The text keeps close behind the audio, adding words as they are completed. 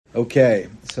Okay,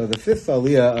 so the fifth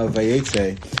Aliyah of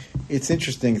Vayetzei, it's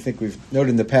interesting. I think we've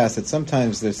noted in the past that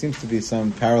sometimes there seems to be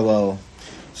some parallel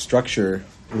structure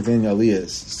within Aliyahs.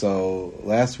 So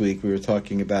last week we were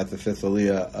talking about the fifth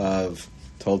Aliyah of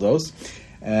Toldos,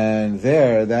 and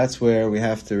that's where we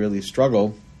have to really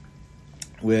struggle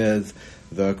with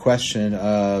the question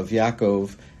of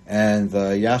Yaakov and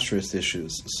the Yashris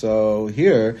issues. So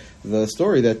here, the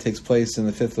story that takes place in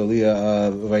the fifth Aliyah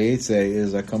of Vayetzei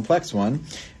is a complex one,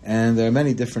 and there are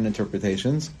many different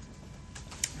interpretations,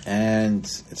 and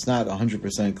it's not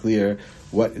 100% clear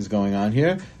what is going on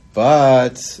here,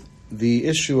 but the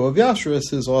issue of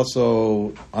Yashris is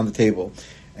also on the table.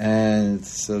 And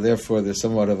so therefore there's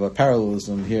somewhat of a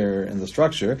parallelism here in the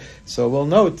structure. So we'll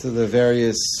note the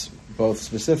various both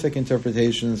specific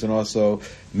interpretations and also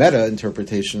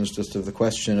meta-interpretations just of the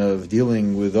question of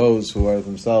dealing with those who are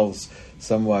themselves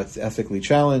somewhat ethically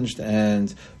challenged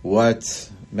and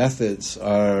what methods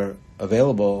are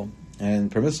available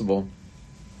and permissible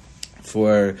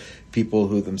for people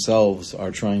who themselves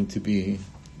are trying to be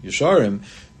Yesharim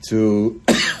to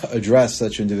address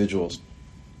such individuals.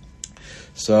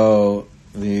 So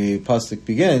the pasuk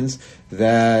begins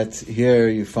that here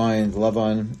you find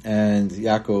Lavan and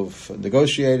Yaakov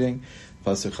negotiating.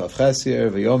 Pasuk Chav Chesir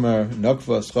v'yomer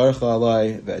nokva scharcha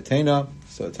alai ve'atena.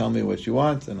 So tell me what you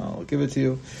want and I'll give it to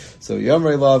you. So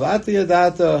Yomer Lav ati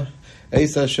yadata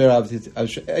eis asher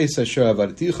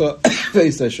avadticha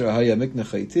ve'eis asher haya mikna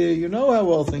chayti. You know how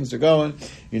well things are going.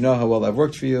 You know how well I've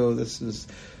worked for you. This is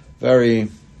very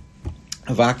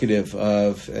evocative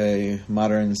of a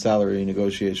modern salary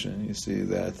negotiation. You see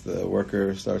that the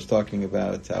worker starts talking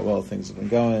about how well things have been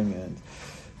going, and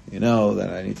you know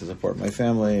that I need to support my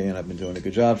family, and I've been doing a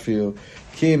good job for you.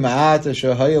 Ki ma'at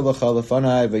asher haya l'cha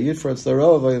lefanai v'yitfratz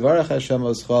l'rov v'yivarech Hashem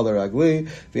oscha l'ragli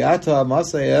v'ata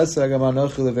masay esa gam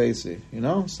anochi leveisi. You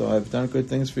know, so I've done good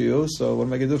things for you, so what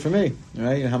am I going to do for me?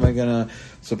 Right? How am I going to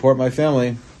support my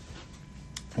family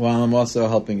while I'm also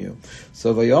helping you?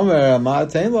 So Vayomer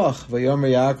Ma'atein Lach Vayomer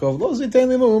Yaakov Lo Zitein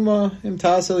Li Ma'uma Im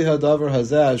Ta'aseh Li Hadavar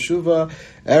Hazeh Shuva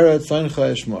Eretz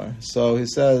Tzoncha Eshmor. So he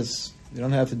says, you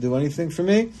don't have to do anything for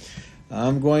me.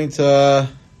 I'm going to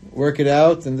work it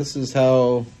out, and this is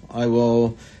how I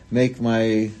will make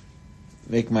my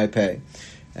pay.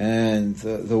 And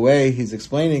the way he's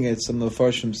explaining it, some of the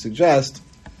Farshim suggest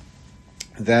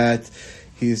that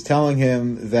he's telling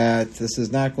him that this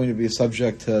is not going to be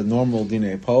subject to normal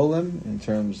dinei polim in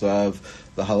terms of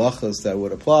the halachas that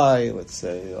would apply, let's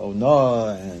say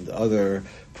ona and other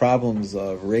problems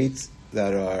of rates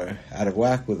that are out of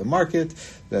whack with the market,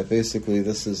 that basically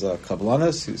this is a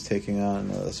kablanis who's taking on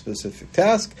a specific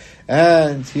task,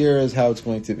 and here is how it's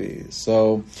going to be.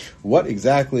 So what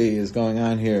exactly is going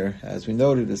on here, as we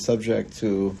noted, is subject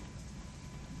to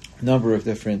number of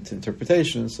different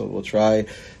interpretations, so we'll try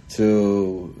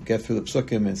to get through the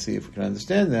psukim and see if we can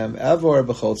understand them. Avor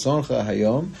b'chol tzoncha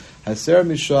hayom haser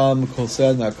misham kol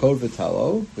sed nakod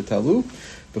v'talu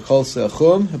b'chol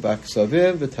se'achum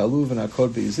b'aksavim v'talu v'nakod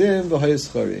b'izim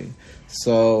v'hayischari.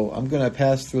 So I'm going to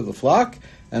pass through the flock,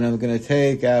 and I'm going to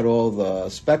take out all the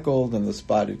speckled and the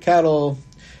spotted cattle,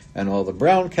 and all the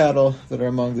brown cattle that are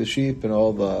among the sheep, and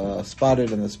all the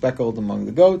spotted and the speckled among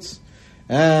the goats.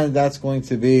 And that's going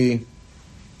to be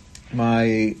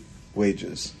my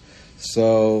wages.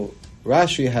 So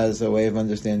Rashi has a way of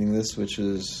understanding this, which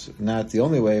is not the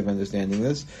only way of understanding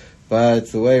this,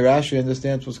 but the way Rashi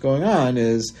understands what's going on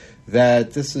is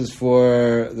that this is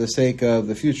for the sake of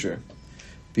the future,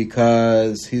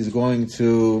 because he's going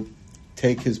to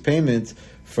take his payment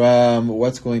from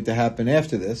what's going to happen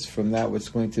after this, from that what's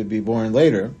going to be born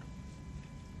later.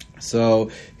 So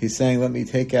he's saying, let me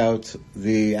take out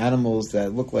the animals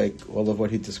that look like all of what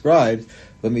he described.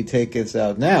 Let me take this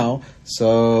out now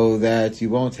so that you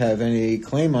won't have any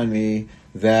claim on me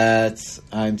that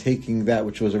I'm taking that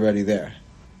which was already there.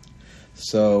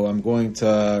 So I'm going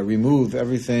to remove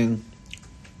everything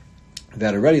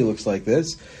that already looks like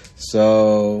this.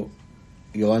 So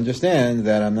you'll understand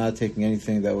that I'm not taking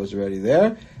anything that was already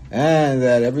there, and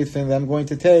that everything that I'm going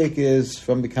to take is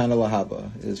from Bikana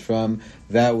Lahaba, is from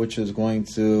that which is going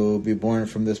to be born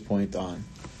from this point on.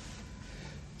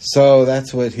 So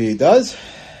that's what he does,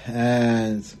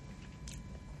 and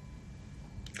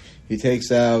he takes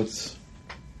out...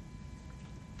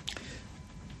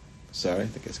 Sorry, I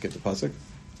think I skipped the pasuk.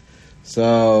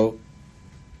 So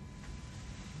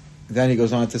then he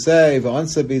goes on to say,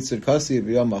 "V'ansa b'tzirkasi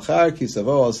b'yom machar ki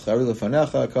savo al schari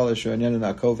lefanecha kol asher anyan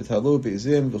nakov v'talu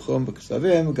b'izim v'chum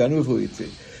b'ksavim ganuvu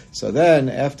iti." So then,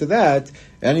 after that,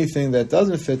 anything that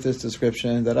doesn't fit this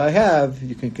description that I have,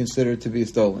 you can consider to be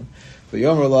stolen.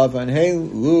 V'yomer Lavan, hey,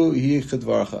 lu hi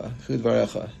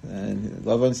chidvarecha. And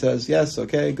Lavan says, yes,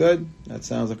 okay, good. That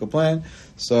sounds like a plan.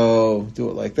 So do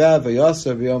it like that.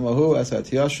 V'yaser v'yomahu as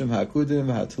hatiyashim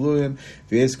ha'akudim ha'atluim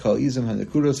v'yez kol izim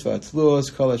ha'nekudos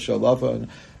v'atluos kol asher Lavan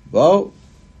bo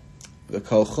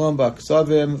v'kolchum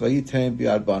b'aksavim v'yitem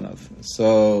bi'ad banav.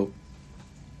 So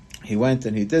he went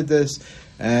and he did this,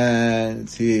 and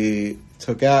he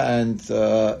took out, and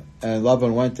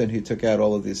Lavan went and he took out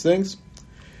all of these things,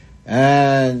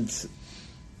 and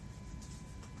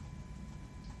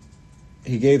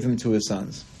he gave them to his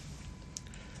sons.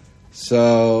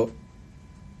 So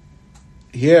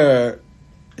here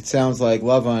it sounds like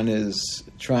Lavan is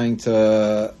trying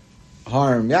to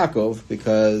harm Yaakov,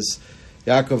 because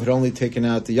Yaakov had only taken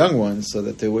out the young ones so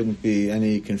that there wouldn't be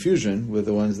any confusion with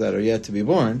the ones that are yet to be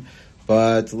born.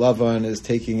 But Lavan is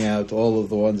taking out all of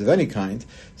the ones of any kind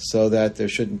so that there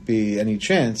shouldn't be any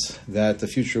chance that the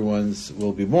future ones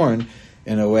will be born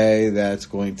in a way that's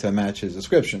going to match his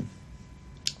description.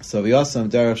 So v'yasam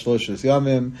derech shloshos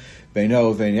yamim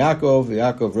beino uvein Yaakov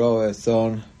v'Yaakov roa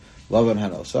etzon Lavan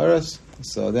hano saras.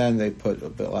 So then they put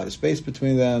a lot of space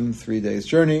between them, 3 days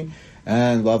journey,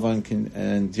 and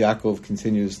and Yaakov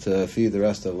continues to feed the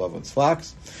rest of Lavan's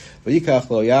flocks. V'yikach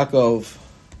lo Yaakov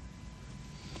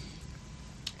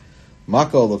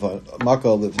Makol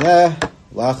livneh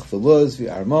lach v'luz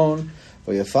v'armon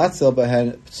v'yafatzel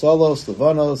behen psolos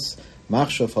levanos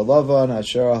machshav halavan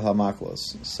asher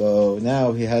hamaklos. So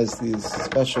now he has these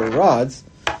special rods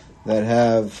that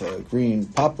have green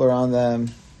poplar on them,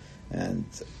 and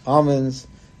almonds,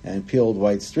 and peeled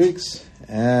white streaks,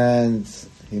 and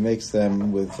he makes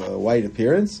them with a white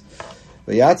appearance.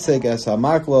 Vayetzei ges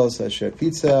hamaklos asher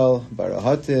pitzel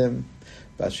barahatim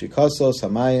bashikosos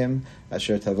hamayim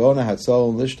asher tavona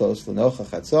hatzon lishtos lenocha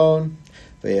chatzon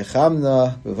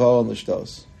veyechamna bevon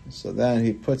lishtos. So then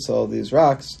he puts all these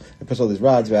rods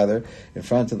rather, in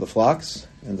front of the flocks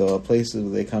in the places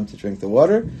where they come to drink the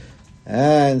water,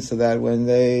 and so that when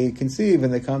they conceive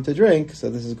and they come to drink, so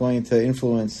this is going to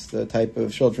influence the type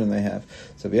of children they have.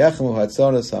 So v'yechamu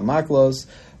hatzonos hamaklos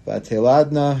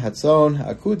v'ateladna hatzon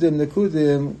akudim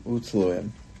nekudim utzluim.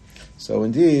 So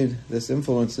indeed, this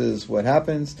influences what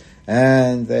happens,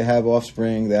 and they have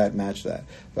offspring that match that.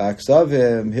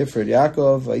 V'aksavim hifrid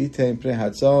Yaakov v'yitem pnei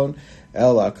hatzon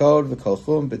el akod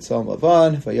v'kolchum b'tzom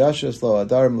Lavan v'yashis lo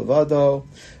adarim levado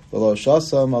v'lo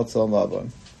shasam al tzom Lavan.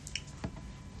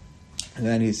 And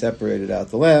then he separated out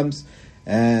the lambs,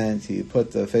 and he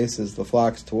put the faces, the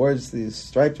flocks, towards these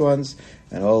striped ones,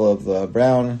 and all of the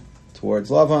brown towards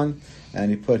Lavan,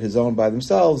 and he put his own by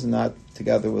themselves and not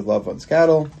together with Lavan's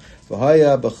cattle.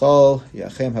 V'haya b'chol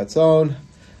yachem hatzon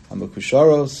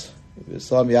hamakusharos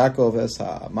v'slam Yaakov es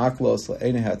hamaklos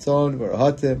le'enei hatzon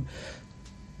v'rahatim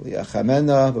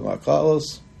li'achamena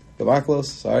b'maklos.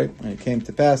 Sorry, and it came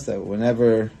to pass that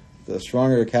whenever the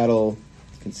stronger cattle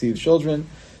conceived children,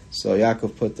 so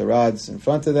Yaakov put the rods in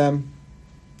front of them,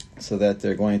 so that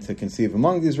they're going to conceive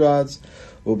among these rods.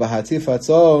 U'bahatif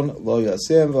hatzon lo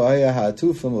yasim v'haya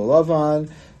ha'atufim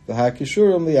l'Lavan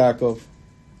v'ha'kishurim li'Yaakov.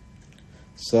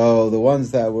 So the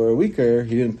ones that were weaker,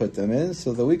 he didn't put them in.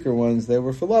 So the weaker ones, they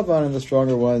were for Lavan, and the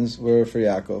stronger ones were for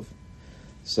Yaakov.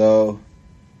 So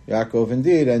Yaakov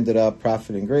indeed ended up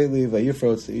profiting greatly.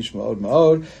 Vayifrotz ish ma'od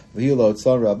ma'od v'hilo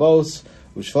tzon rabos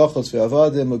u'shvachos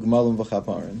v'avadim u'gmalim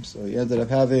v'chaparim. So he ended up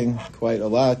having quite a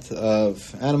lot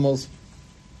of animals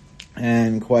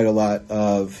and quite a lot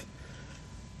of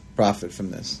profit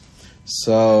from this.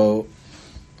 So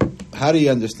how do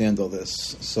you understand all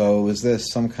this? So is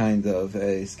this some kind of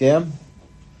a scam?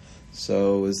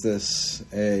 So is this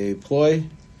a ploy?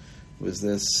 Was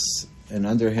this an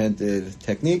underhanded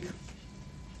technique?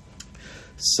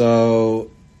 So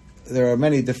there are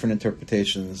many different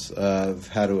interpretations of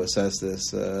how to assess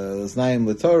this. Znaim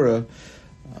L'Torah,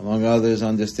 among others,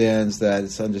 understands that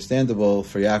it's understandable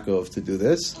for Yaakov to do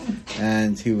this,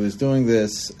 and he was doing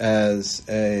this as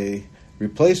a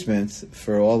replacement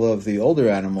for all of the older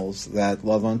animals that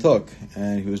Lavan took,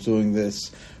 and he was doing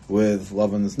this with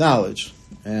Lavan's knowledge.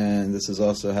 And this is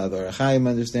also how the Orach Chaim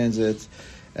understands it,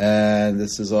 and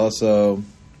this is also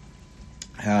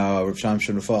how Rav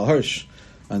Shamshon Raphael Hirsch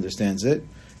understands it.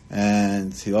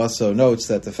 And he also notes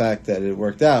that the fact that it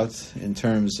worked out in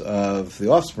terms of the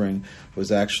offspring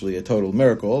was actually a total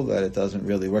miracle, that it doesn't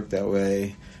really work that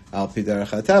way al pi derech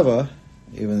hatava,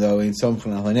 even though in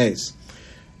somchon al hanes.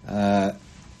 The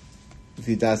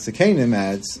Datsikanim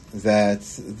adds that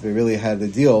they really had a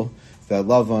deal that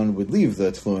Lavan would leave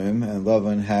the Tluim, and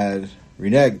Lavan had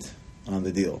reneged on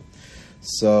the deal.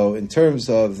 So in terms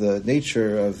of the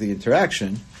nature of the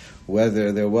interaction,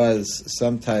 whether there was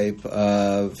some type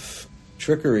of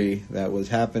trickery that was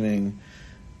happening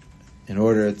in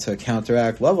order to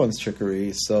counteract Lavan's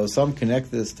trickery. So some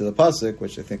connect this to the pasuk,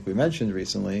 which I think we mentioned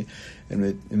recently, in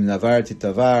Navar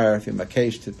Titavar,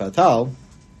 Makesh Titpatal,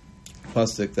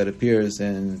 pasuk that appears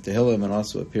in Tehillim and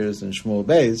also appears in Shmuel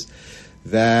Beis,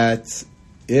 that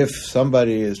if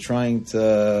somebody is trying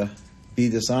to be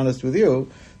dishonest with you,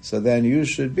 so then you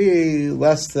should be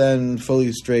less than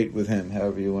fully straight with him,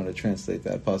 however you want to translate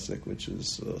that pasuk, which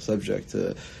is subject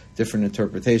to different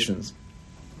interpretations.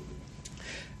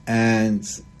 And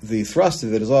the thrust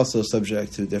of it is also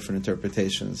subject to different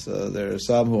interpretations. There are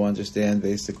some who understand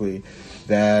basically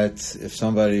that if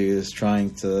somebody is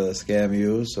trying to scam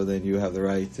you, so then you have the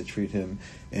right to treat him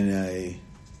in a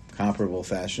comparable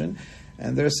fashion.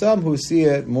 And there are some who see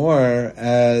it more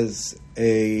as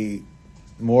a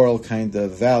moral kind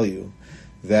of value,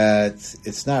 that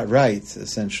it's not right,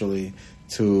 essentially,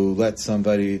 to let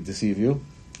somebody deceive you.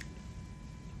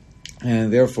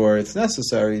 And therefore, it's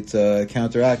necessary to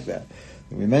counteract that.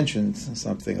 We mentioned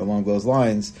something along those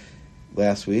lines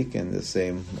last week in the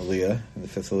same Aliyah, in the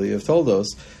fifth Aliyah of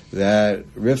Toldos, that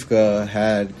Rivka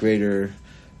had greater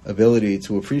ability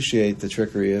to appreciate the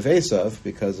trickery of Esav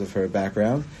because of her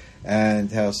background,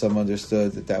 and how some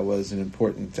understood that that was an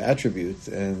important attribute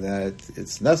and that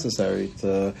it's necessary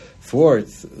to thwart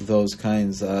those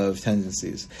kinds of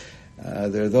tendencies.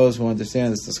 There are those who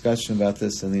understand this discussion about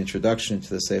this in the introduction to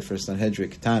the Sefer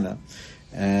Sanhedrin Ketana,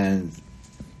 and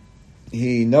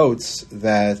he notes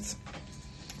that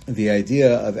the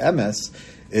idea of emes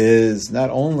is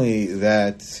not only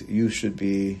that you should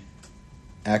be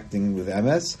acting with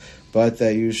emes, but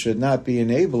that you should not be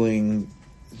enabling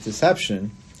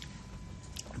deception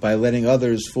by letting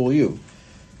others fool you.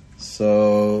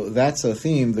 So that's a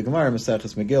theme. The Gemara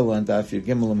Maseches Megillah and Daf Yud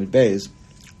Gimel Amud Beis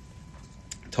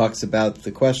talks about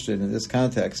the question in this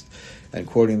context, and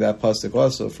quoting that pasuk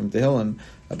also from Tehillim,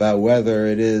 about whether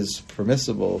it is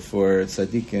permissible for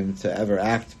tzaddikim to ever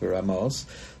act beramos.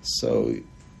 So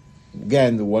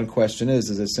again, the one question is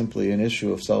it simply an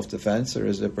issue of self-defense, or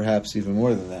is it perhaps even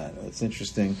more than that? It's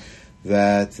interesting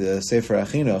that Sefer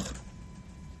Achinuch,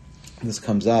 this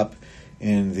comes up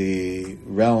in the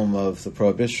realm of the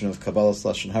prohibition of Kabbalas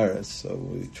Lashon Hara. So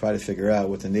we try to figure out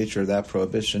what the nature of that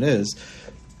prohibition is.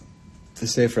 The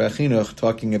Sefer Achinuch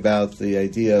talking about the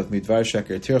idea of Midvar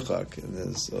Sheker Tirchak.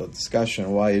 There's a discussion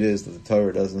on why it is that the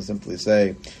Torah doesn't simply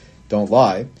say, don't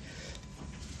lie.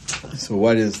 So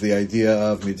what is the idea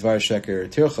of Midvar Sheker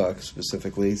Tirchak,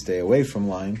 specifically, stay away from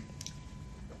lying?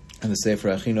 And the Sefer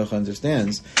Achinuch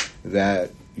understands that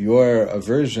your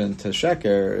aversion to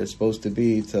sheker is supposed to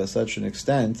be to such an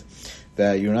extent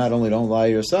that you not only don't lie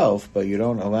yourself, but you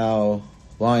don't allow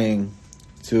lying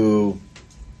to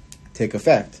take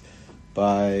effect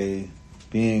by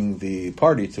being the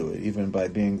party to it, even by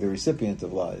being the recipient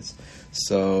of lies.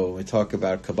 So we talk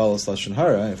about Kabbalas Lashon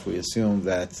Hara, if we assume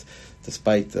that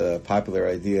despite the popular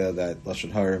idea that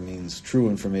Lashon Hara means true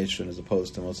information as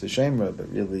opposed to Moshe Shemra, but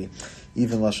really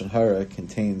even Lashon Hara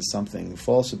contains something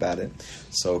false about it.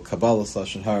 So Kabbalas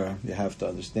Lashon Hara, you have to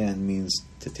understand, means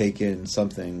to take in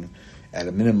something at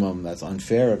a minimum that's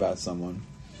unfair about someone.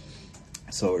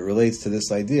 So it relates to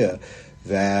this idea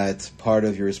that part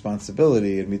of your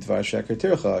responsibility in Midvar Sheker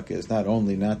Tirchak is not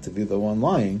only not to be the one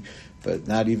lying, but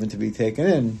not even to be taken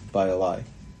in by a lie.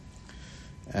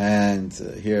 And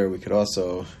here we could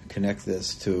also connect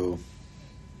this to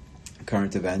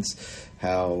current events,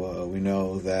 how we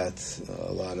know that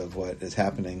a lot of what is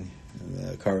happening in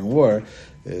the current war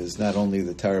is not only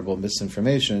the terrible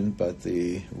misinformation, but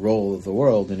the role of the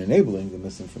world in enabling the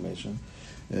misinformation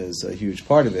is a huge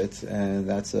part of it, and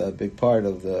that's a big part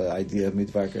of the idea of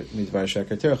Midvar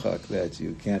Sheker Tirchak, that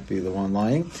you can't be the one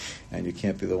lying, and you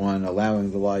can't be the one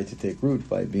allowing the lie to take root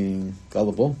by being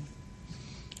gullible,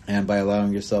 and by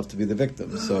allowing yourself to be the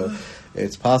victim. So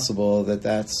it's possible that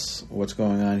that's what's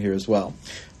going on here as well.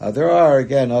 There are,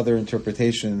 again, other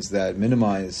interpretations that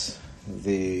minimize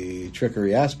the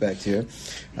trickery aspect here.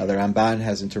 The Ramban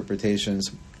has interpretations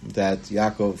that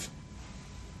Yaakov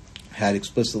had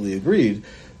explicitly agreed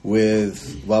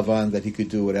with Lavan that he could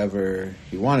do whatever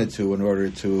he wanted to in order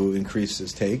to increase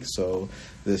his take. So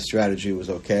this strategy was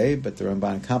okay, but the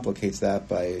Ramban complicates that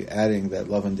by adding that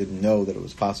Lavan didn't know that it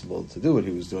was possible to do what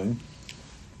he was doing.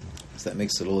 So that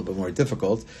makes it a little bit more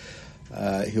difficult.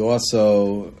 He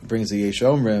also brings the Yesh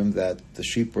Omrim that the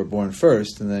sheep were born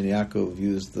first, and then Yaakov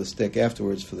used the stick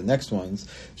afterwards for the next ones,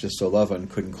 just so Lavan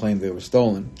couldn't claim they were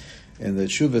stolen. In the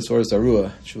Shuvas Or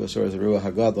Zarua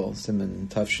Hagadol, Siman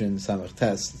Tafshin Samach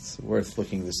Tes, it's worth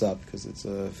looking this up because it's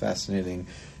a fascinating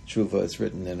tshuva. It's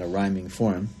written in a rhyming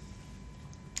form.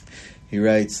 he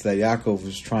writes that Yaakov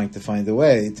was trying to find a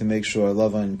way to make sure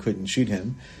Lavan couldn't cheat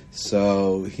him.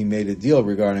 So he made a deal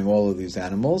regarding all of these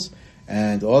animals,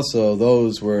 and also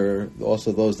those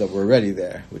that were already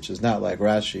there, which is not like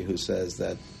Rashi, who says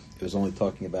that it was only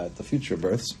talking about the future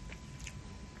births,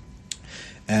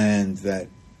 and that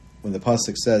when the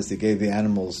pasuk says he gave the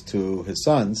animals to his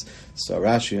sons, so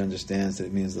Rashi understands that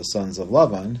it means the sons of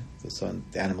Lavan,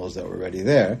 the animals that were already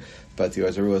there. But the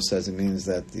Ozarua says it means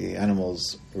that the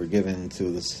animals were given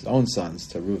to his own sons,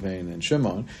 to Reuven and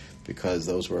Shimon, because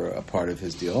those were a part of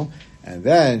his deal. And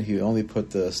then he only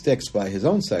put the sticks by his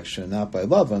own section, not by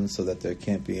Lavan, so that there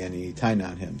can't be any taina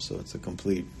on him. So it's a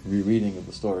complete rereading of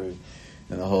the story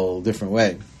in a whole different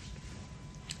way.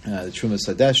 The Trumas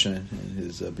Hadeshin, in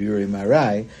his Biuri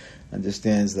Marai,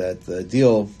 understands that the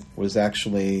deal was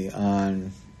actually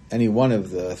on any one of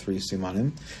the three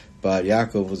simanim, but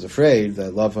Yaakov was afraid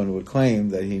that Lavan would claim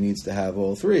that he needs to have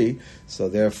all three, so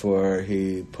therefore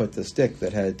he put the stick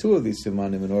that had two of these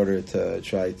simanim in order to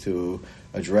try to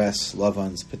address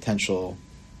Lavan's potential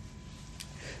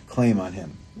claim on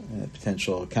him, a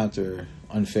potential counter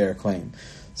unfair claim.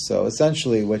 So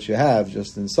essentially what you have,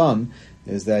 just in sum,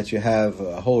 is that you have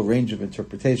a whole range of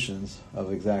interpretations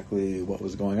of exactly what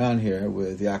was going on here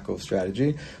with Yaakov's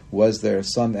strategy. Was there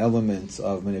some element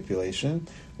of manipulation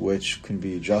which can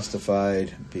be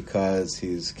justified because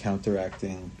he's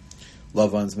counteracting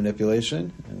Lavan's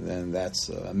manipulation? And then that's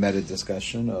a meta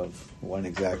discussion of when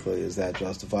exactly is that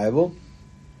justifiable?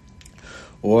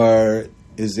 Or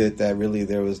is it that really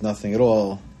there was nothing at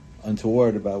all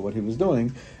untoward about what he was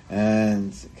doing,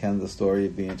 and can the story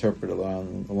be interpreted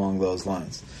along those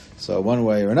lines? So one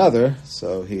way or another,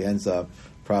 so he ends up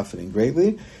profiting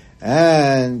greatly.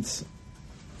 And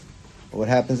what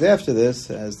happens after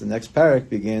this, as the next parak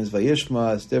begins,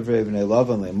 Vayishma Stivrei Bnei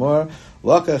Lavan Lemor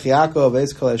Lokach Yaakov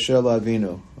Es Kol Asher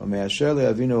L'Avinu U'Me'asher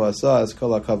L'Avinu Asa Es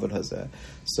Kol HaKavod Hazeh.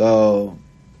 So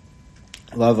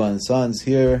Lavan's sons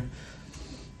hear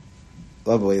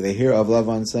they hear of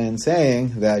Lavan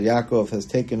saying that Yaakov has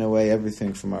taken away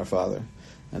everything from our father.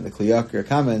 And the Kli Yakar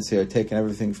comments here, taken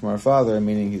everything from our father,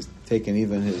 meaning he's taken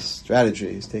even his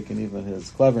strategy, he's taken even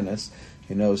his cleverness,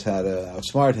 he knows how to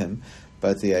outsmart him.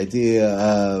 But the idea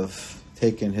of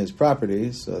taking his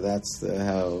property, so that's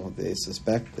how they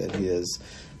suspect that he has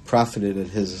profited at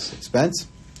his expense.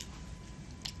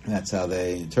 That's how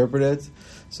they interpret it.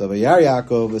 So Vayar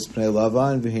Yaakov V'Spnei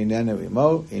Lavan V'Hinenu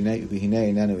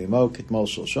Imo Kitmol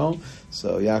Shilshon.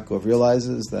 So Yaakov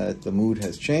realizes that the mood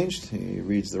has changed. He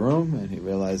reads the room and he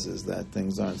realizes that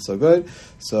things aren't so good.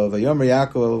 So Vayomer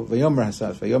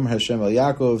Hashem El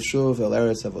Yaakov Shuv El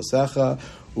Eretz Avosecha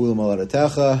U'L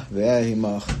Moladetecha Ve'eh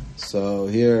Imach. So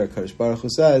here Kadosh Baruch Hu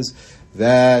says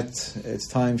that it's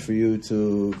time for you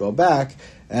to go back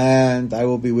and I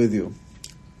will be with you.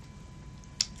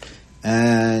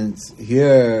 And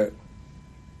here,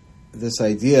 this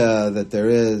idea that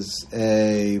there is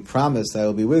a promise that I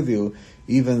will be with you,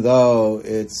 even though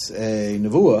it's a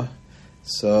nevuah.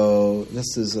 So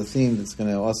this is a theme that's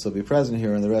going to also be present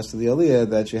here in the rest of the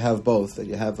Aliyah, that you have both, that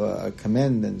you have a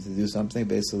commandment to do something.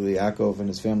 Basically, Yaakov and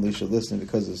his family should listen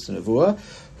because it's a nevuah.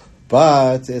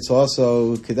 But it's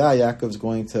also Kedai. Yaakov's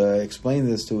going to explain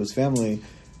this to his family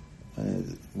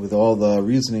with all the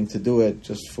reasoning to do it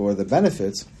just for the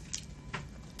benefits,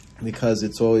 because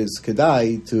it's always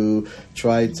kedai to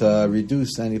try to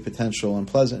reduce any potential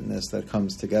unpleasantness that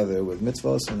comes together with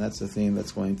mitzvos, and that's a theme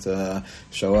that's going to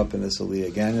show up in this aliyah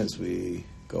again as we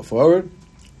go forward.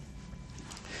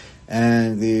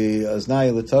 And the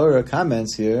Aznai L'Torah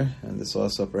comments here, and this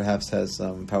also perhaps has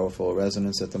some powerful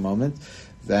resonance at the moment,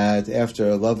 that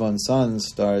after Lavan's sons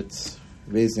start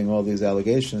raising all these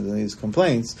allegations and these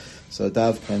complaints, so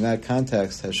Davka, in that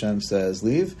context, Hashem says,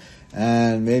 leave.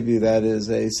 And maybe that is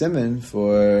a siman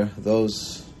for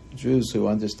those Jews who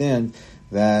understand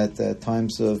that at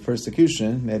times of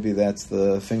persecution, maybe that's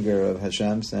the finger of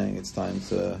Hashem saying it's time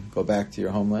to go back to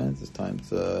your homeland, it's time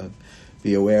to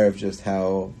be aware of just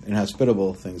how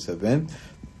inhospitable things have been.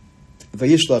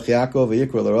 Vayishlach Yaakov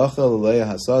vayikra l'Rachel l'Leah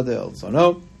hasadeh el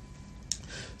zono.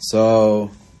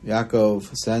 So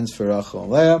Yaakov sends for Rachel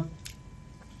and Leah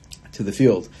to the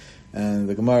field. And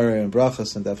the Gemara in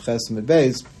Brachas and Daf Ches Amud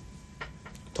Beis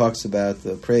talks about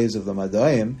the praise of the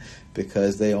Madayim,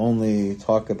 because they only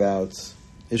talk about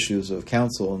issues of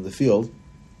counsel in the field.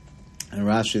 And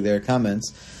Rashi there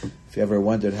comments, if you ever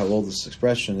wondered how old this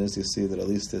expression is, you see that at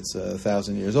least it's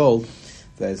 1,000 years old,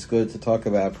 that it's good to talk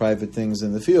about private things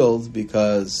in the field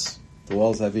because the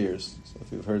walls have ears. So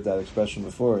if you've heard that expression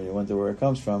before and you wonder where it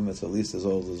comes from, it's at least as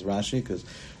old as Rashi, because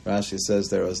Rashi says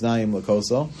there is naim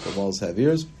lakoso, the walls have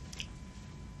ears.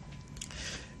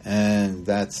 And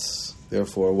that's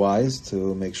therefore wise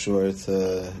to make sure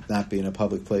to not be in a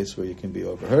public place where you can be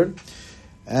overheard.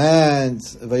 And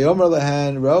Vayomer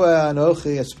lehen roeh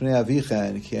anochi es pnei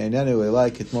avichen ki einenu elai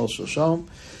kitmol shalshom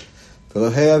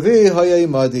v'lohei avi hoya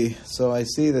imadi. So I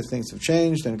see that things have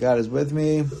changed and God is with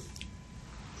me.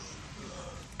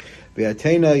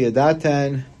 V'yatena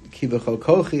yadaten ki v'chol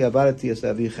kochi abadati es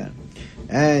avichen.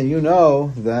 And you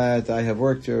know that I have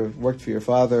worked for your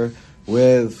father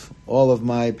with all of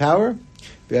my power.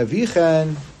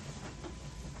 V'avichen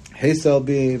heisel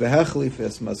bi v'hechlif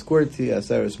es maskurti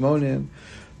aseres monim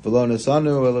v'lo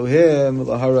nasanu Elohim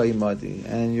lahara imadi.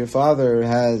 And your father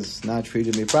has not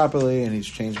treated me properly, and he's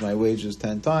changed my wages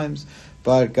 10 times,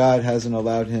 but God hasn't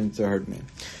allowed him to hurt me.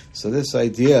 So this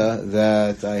idea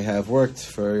that I have worked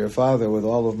for your father with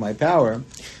all of my power,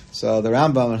 so the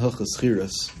Rambam in Hilchos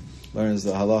Schiros learns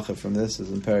the halacha from this,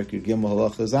 is in Perek Yud Gimel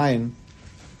Halacha Zayin.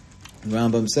 The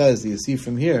Rambam says, you see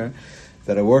from here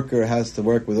that a worker has to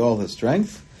work with all his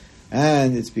strength,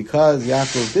 and it's because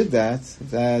Yaakov did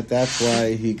that's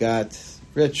why he got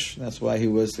rich, that's why he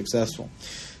was successful.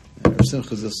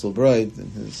 Simcha Zisselbroid,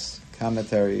 in his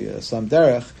commentary, Sam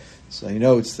Derech, so he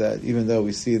notes that even though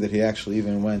we see that he actually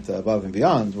even went above and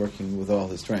beyond, working with all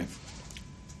his strength.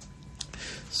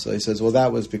 So he says, well,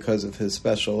 that was because of his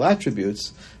special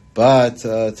attributes, but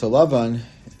to Lavan,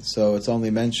 so it's only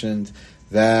mentioned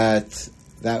that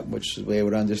which we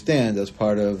would understand as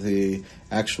part of the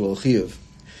actual chiyuv.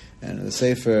 And in the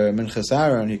Sefer Minchas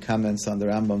Aaron, he comments on the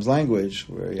Rambam's language,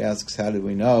 where he asks, how did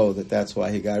we know that that's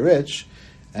why he got rich?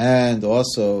 And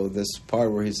also this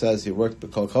part where he says he worked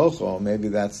b'kol kocho, maybe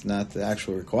that's not the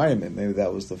actual requirement, maybe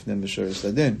that was l'fnim b'shur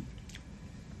sadin.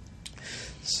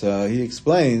 So he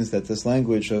explains that this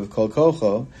language of kol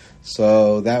kocho,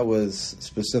 so that was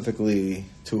specifically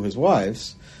to his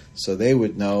wives, so they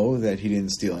would know that he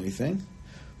didn't steal anything.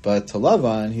 But to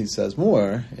Lavan, he says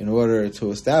more, in order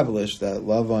to establish that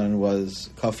Lavan was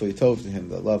kafui tov to him,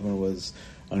 that Lavan was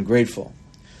ungrateful.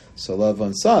 So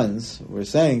Lavan's sons were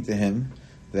saying to him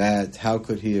that how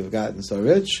could he have gotten so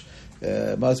rich?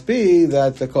 It must be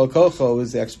that the kol kocho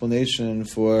is the explanation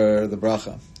for the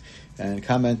bracha. And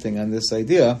commenting on this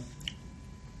idea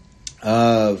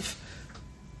of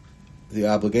the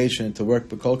obligation to work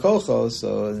b'kol kocho,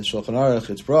 so in Shulchan Aruch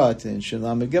it's brought in Shin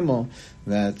Lamed Gimel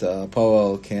that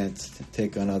Poel can't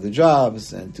take on other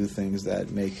jobs and do things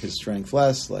that make his strength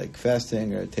less, like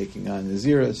fasting or taking on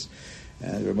Naziris.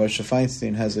 And Rav Moshe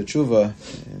Feinstein has a tshuva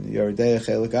in Yeridei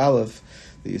Chelik Aleph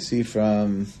that you see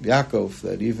from Yaakov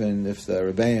that even if the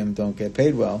Rebbeim don't get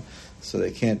paid well, so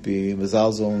they can't be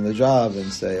mezalzel in the job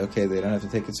and say, okay, they don't have to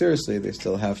take it seriously. They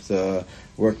still have to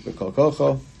work b'kol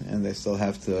kocho, and they still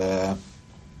have to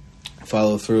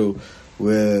follow through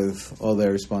with all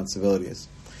their responsibilities.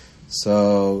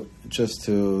 So just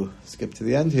to skip to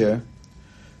the end here,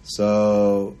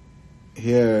 so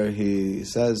here he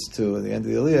says to, at the end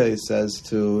of the Aliyah, he says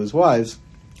to his wives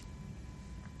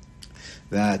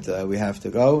that we have to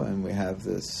go and we have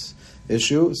this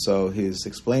issue. So he's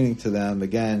explaining to them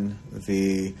again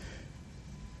the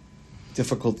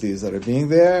difficulties that are being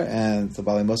there, and the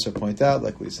Baalei Musar point out,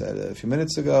 like we said a few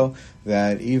minutes ago,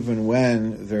 that even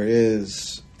when there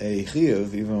is a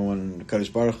chiyuv, even when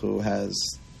Kadosh Baruch Hu has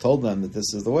told them that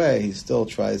this is the way, he still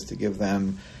tries to give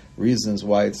them reasons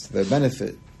why it's to their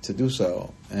benefit to do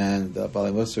so. And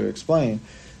Baalei Musar explained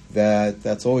that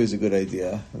that's always a good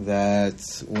idea,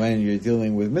 that when you're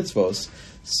dealing with mitzvos,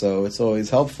 so it's always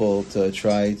helpful to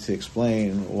try to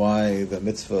explain why the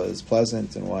mitzvah is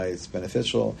pleasant and why it's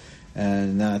beneficial,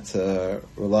 and not to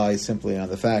rely simply on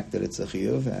the fact that it's a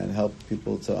chiyuv, and help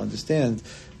people to understand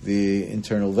the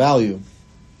internal value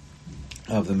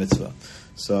of the mitzvah.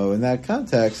 So in that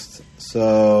context,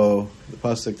 so the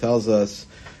pasuk tells us,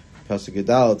 pasuk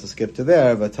Yudal, to skip to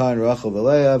there, Vatan Rachel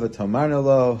v'Leah v'Tomarnu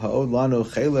lo ha'od lanu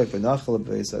chelek v'nachal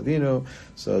b'beis avinu.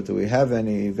 So do we have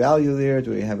any value there?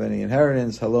 Do we have any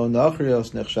inheritance? Halo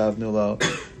nachrios nechshavnu lo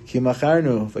ki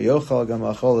macharnu v'yochal gam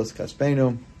acholas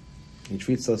kaspeinu. He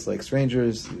treats us like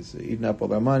strangers. He's eating up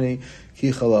all our money.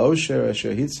 Ki chala osher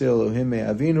asher hitzil Elohim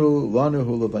avinu lanu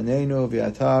hu lebanenu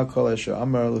v'ata kol asher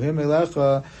amar Elohim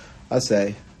elecha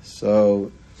aseh.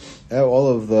 So all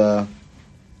of the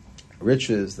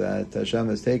riches that Hashem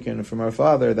has taken from our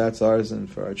father, that's ours and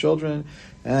for our children,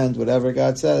 and whatever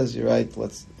God says, you're right,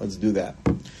 let's do that.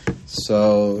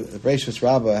 So the Bereishis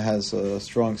Rabbah has a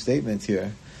strong statement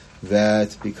here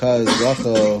that because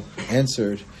Rachel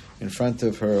answered in front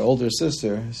of her older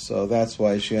sister, so that's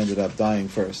why she ended up dying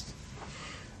first,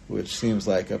 which seems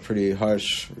like a pretty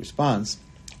harsh response.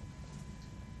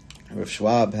 Rav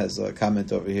Schwab has a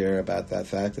comment over here about that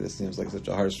fact, that it seems like such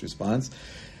a harsh response.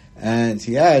 And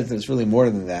he adds that it's really more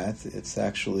than that. It's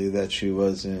actually that she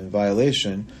was in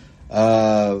violation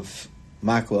of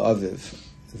Makla Aviv,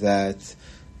 that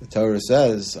the Torah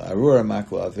says, Arura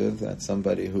Makla Aviv, that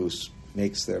somebody who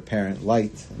makes their parent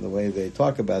light, and the way they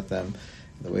talk about them,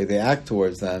 the way they act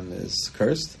towards them is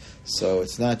cursed. So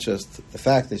it's not just the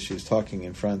fact that she's talking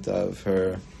in front of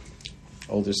her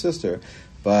older sister,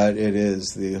 but it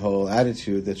is the whole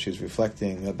attitude that she's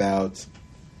reflecting about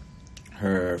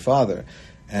her father.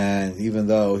 And even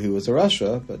though he was a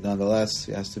Rasha, but nonetheless,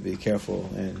 she has to be careful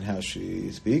in how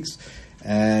she speaks.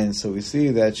 And so we see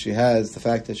that she has the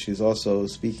fact that she's also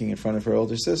speaking in front of her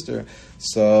older sister.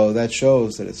 So that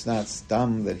shows that it's not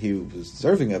stam that he was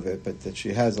deserving of it, but that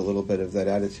she has a little bit of that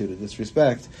attitude of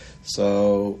disrespect.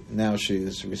 So now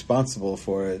she's responsible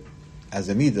for it as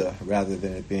a midah rather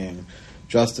than it being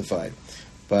justified.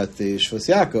 But the Shvus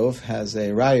Yaakov has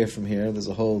a raya from here. There's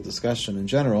a whole discussion in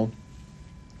general.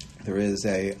 There is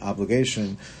a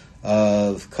obligation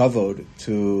of kavod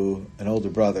to an older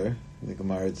brother. The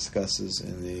Gemara discusses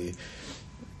in the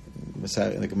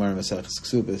Gemara Maseches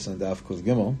Ksubis on Daf Kuf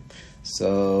Gimel.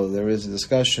 So there is a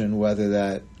discussion whether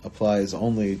that applies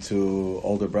only to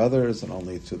older brothers and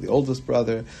only to the oldest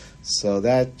brother. So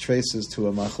that traces to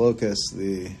a machlokas,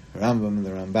 the Rambam and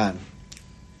the Ramban.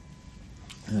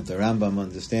 And the Rambam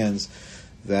understands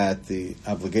that the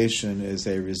obligation is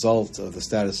a result of the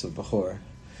status of Bechor,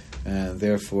 and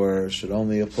therefore should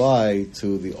only apply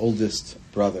to the oldest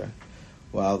brother.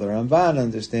 While the Ramban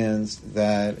understands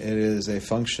that it is a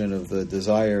function of the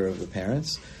desire of the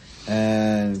parents,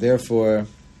 and therefore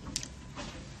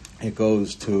it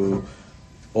goes to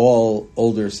all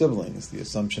older siblings. The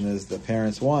assumption is the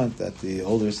parents want that the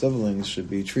older siblings should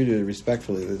be treated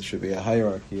respectfully, that there should be a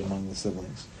hierarchy among the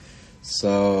siblings.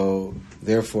 So,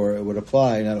 therefore, it would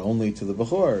apply not only to the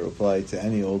Bechor, it would apply to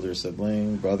any older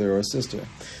sibling, brother or sister.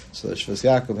 So the Shvus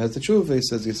Yaakov has the tshuva. He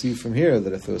says, you see from here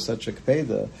that if there was such a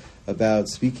kpeda about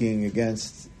speaking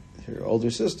against her older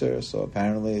sister, so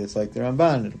apparently it's like the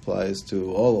Ramban, it applies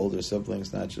to all older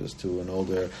siblings, not just to an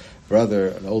older brother,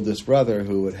 an oldest brother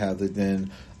who would have the din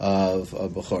of a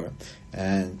Bechor.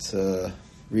 And to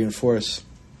reinforce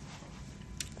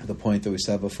the point that we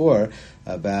said before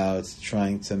about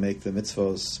trying to make the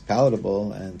mitzvos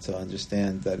palatable and to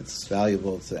understand that it's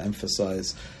valuable to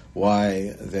emphasize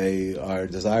why they are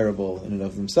desirable in and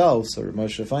of themselves. So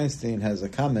Moshe Feinstein has a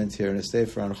comment here in a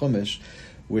Sefer on Chumash,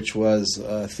 which was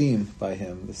a theme by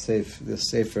him. This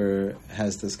Sefer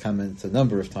has this comment a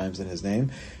number of times in his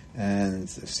name, and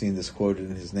I've seen this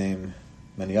quoted in his name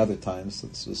many other times. So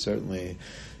this was certainly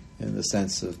in the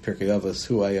sense of Pirkei Avos,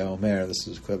 Hu Haya Omer. This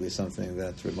is clearly something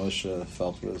that Rav Moshe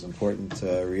felt was important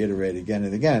to reiterate again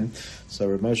and again. So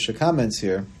Rav Moshe comments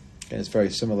here, and it's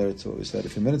very similar to what we said a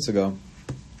few minutes ago,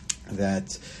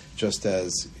 that just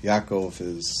as Yaakov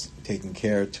is taking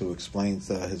care to explain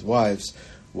to his wives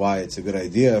why it's a good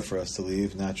idea for us to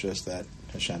leave, not just that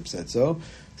Hashem said so,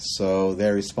 so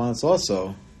their response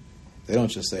also, they don't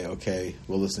just say, okay,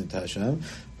 we'll listen to Hashem,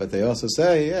 but they also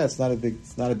say, yeah, it's not a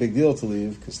big deal to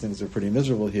leave because things are pretty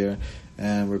miserable here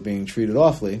and we're being treated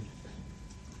awfully.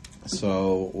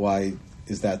 So why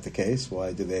is that the case?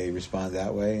 Why do they respond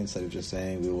that way instead of just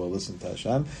saying we will listen to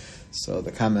Hashem? So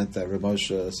the comment that Rav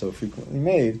Moshe so frequently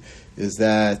made is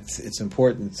that it's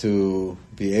important to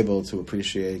be able to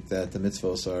appreciate that the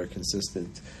mitzvos are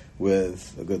consistent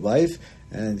with a good life.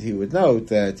 And he would note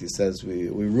that he says we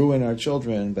ruin our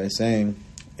children by saying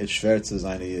it's shver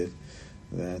zayin yid,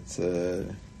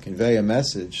 that convey a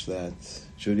message that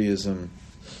Judaism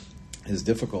is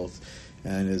difficult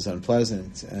and is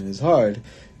unpleasant and is hard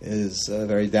is a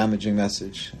very damaging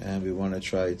message, and we want to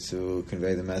try to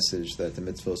convey the message that the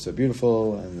mitzvahs are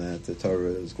beautiful and that the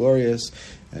Torah is glorious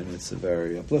and it's a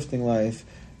very uplifting life,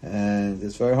 and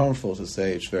it's very harmful to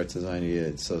say shver zayin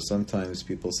yid. So sometimes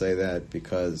people say that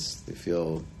because they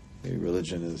feel the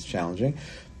religion is challenging,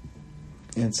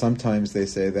 and sometimes they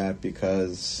say that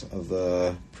because of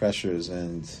the pressures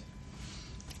and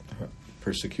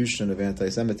persecution of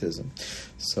anti-Semitism.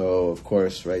 So, of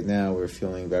course, right now we're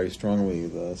feeling very strongly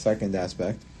the second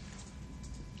aspect,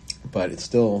 but it's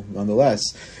still, nonetheless,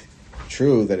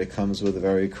 true that it comes with a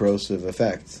very corrosive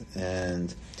effect,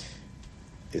 and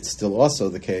it's still also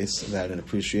the case that an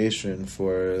appreciation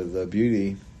for the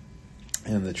beauty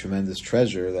and the tremendous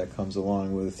treasure that comes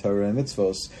along with Torah and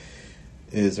mitzvos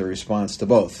is a response to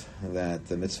both, that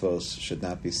the mitzvos should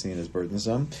not be seen as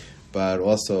burdensome, but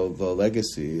also the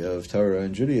legacy of Torah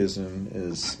and Judaism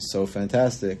is so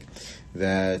fantastic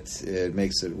that it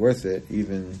makes it worth it,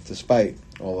 even despite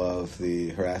all of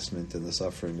the harassment and the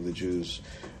suffering of the Jews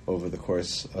over the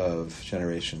course of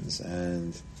generations.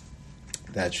 And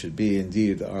that should be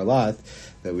indeed our lot,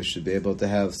 that we should be able to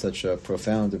have such a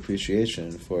profound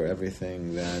appreciation for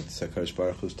everything that HaKadosh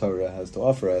Baruch Hu's Torah has to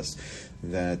offer us,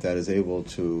 that is able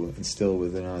to instill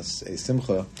within us a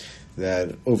simcha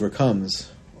that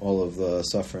overcomes all of the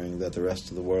suffering that the rest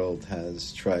of the world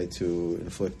has tried to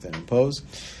inflict and impose.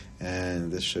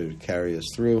 And this should carry us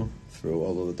through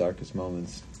all of the darkest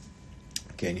moments.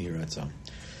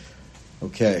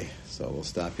 Okay, so we'll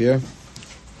stop here.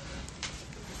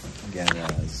 Again,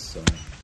 as